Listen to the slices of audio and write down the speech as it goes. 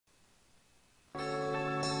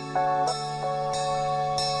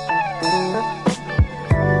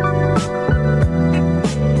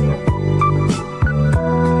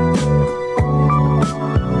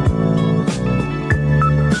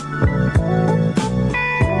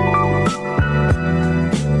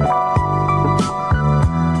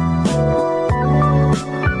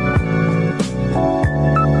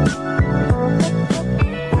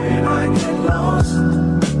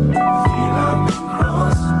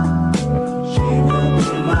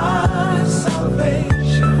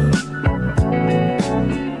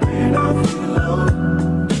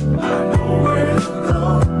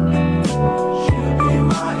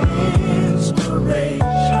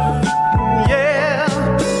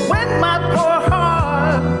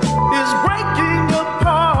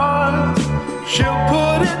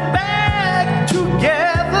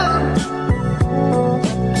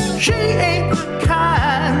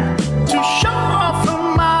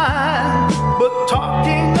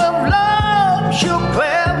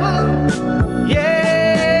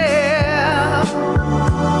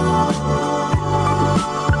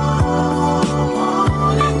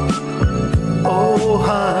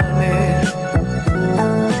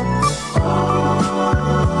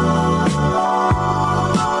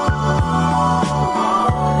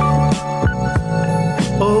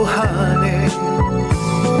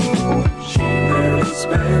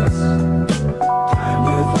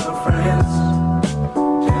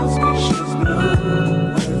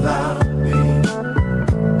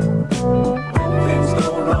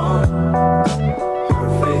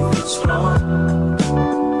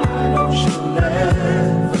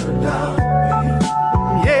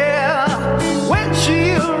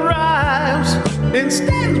and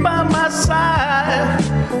stands by my side.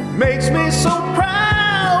 Makes me so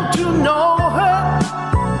proud to know her.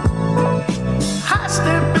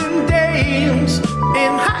 High-stepping dames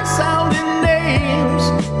in high-sounding names.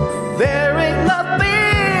 There ain't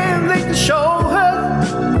nothing they can show her.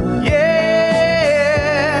 Yeah.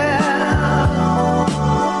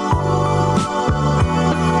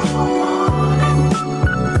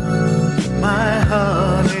 My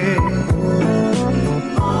honey.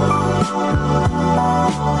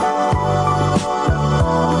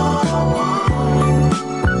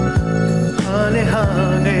 Honey,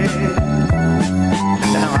 honey.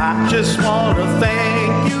 Now I just wanna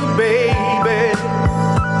thank you, baby,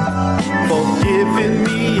 for giving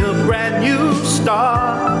me a brand new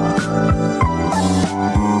start.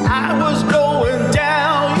 I was going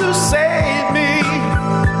down, you saved me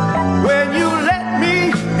when you let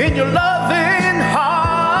me in your loving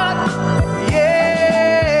heart. Yeah.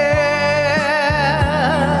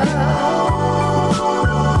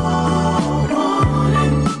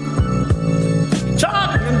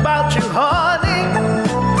 Talking about you, honey.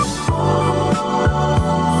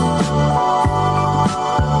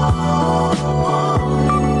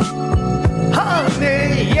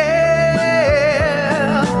 Honey, yeah.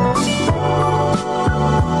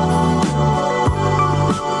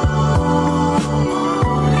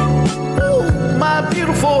 Ooh, my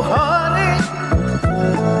beautiful honey.